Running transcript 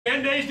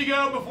10 days to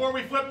go before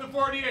we flip the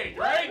 48,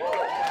 right?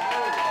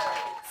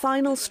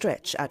 Final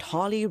stretch at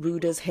Harley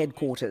Ruder's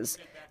headquarters.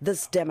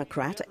 This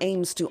Democrat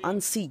aims to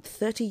unseat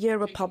 30-year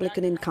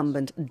Republican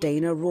incumbent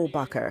Dana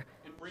Rohrabacher.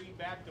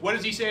 What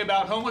does he say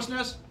about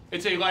homelessness?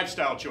 It's a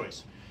lifestyle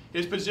choice.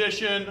 His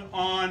position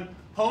on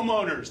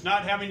homeowners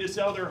not having to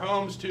sell their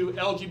homes to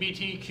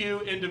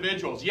LGBTQ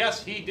individuals.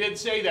 Yes, he did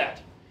say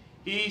that.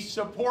 He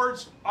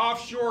supports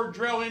offshore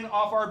drilling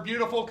off our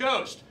beautiful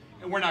coast.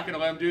 And we're not going to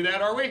let him do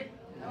that, are we?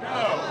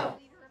 No.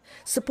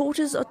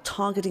 Supporters are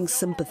targeting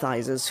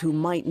sympathizers who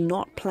might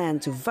not plan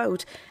to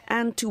vote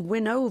and to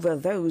win over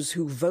those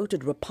who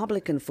voted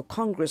Republican for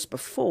Congress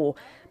before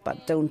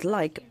but don't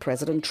like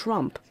President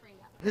Trump.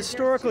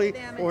 Historically,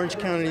 Orange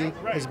County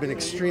has been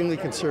extremely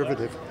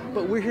conservative,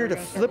 but we're here to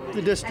flip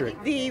the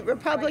district. The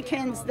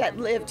Republicans that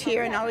lived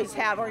here and always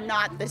have are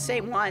not the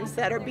same ones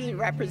that are being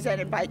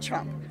represented by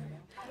Trump.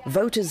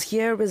 Voters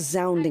here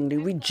resoundingly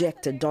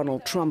rejected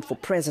Donald Trump for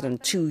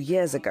president 2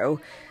 years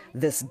ago.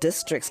 This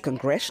district's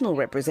congressional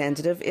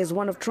representative is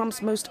one of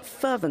Trump's most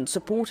fervent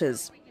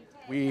supporters.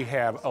 We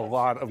have a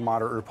lot of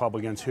moderate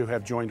Republicans who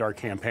have joined our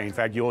campaign. In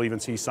fact, you'll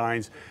even see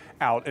signs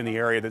out in the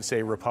area that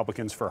say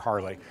Republicans for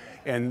Harley.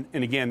 And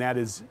again, that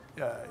is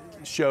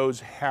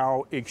shows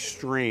how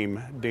extreme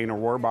Dana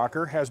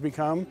Rohrabacher has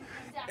become,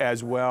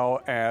 as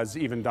well as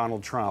even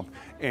Donald Trump.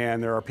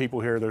 And there are people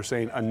here that are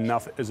saying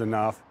enough is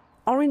enough.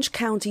 Orange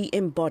County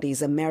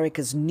embodies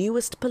America's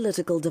newest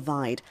political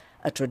divide,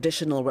 a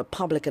traditional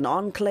Republican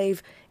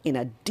enclave in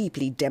a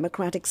deeply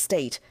Democratic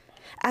state.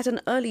 At an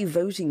early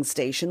voting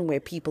station where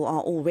people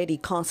are already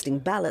casting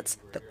ballots,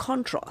 the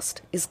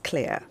contrast is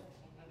clear.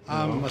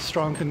 I'm a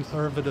strong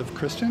conservative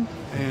Christian,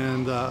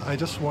 and I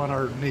just want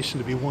our nation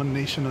to be one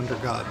nation under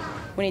God.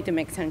 We need to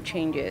make some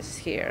changes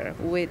here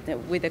with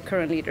the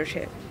current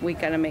leadership. We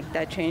got to make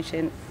that change,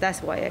 and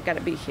that's why I got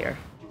to be here.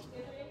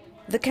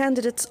 The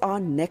candidates are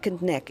neck and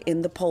neck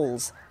in the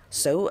polls.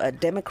 So a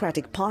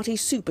Democratic Party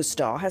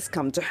superstar has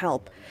come to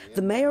help.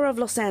 The mayor of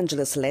Los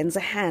Angeles lends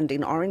a hand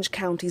in Orange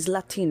County's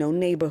Latino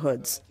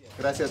neighborhoods.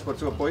 Gracias por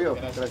su apoyo.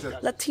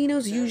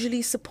 Latinos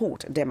usually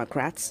support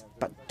Democrats,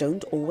 but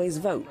don't always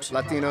vote.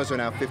 Latinos are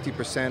now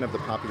 50% of the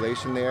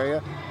population in the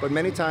area, but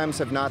many times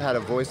have not had a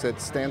voice that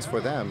stands for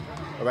them.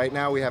 Right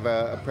now we have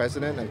a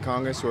president and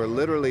Congress who are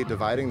literally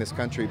dividing this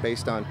country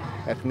based on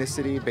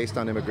ethnicity, based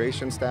on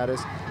immigration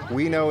status.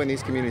 We know in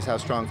these communities how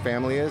strong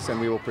family is, and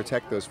we will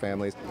protect those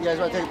families. You guys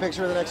want to take a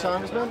picture of the next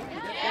congressman?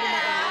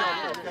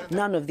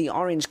 None of the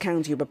Orange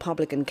County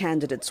Republican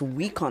candidates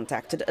we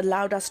contacted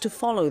allowed us to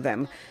follow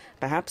them,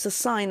 perhaps a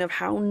sign of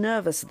how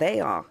nervous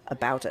they are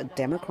about a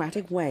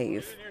Democratic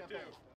wave.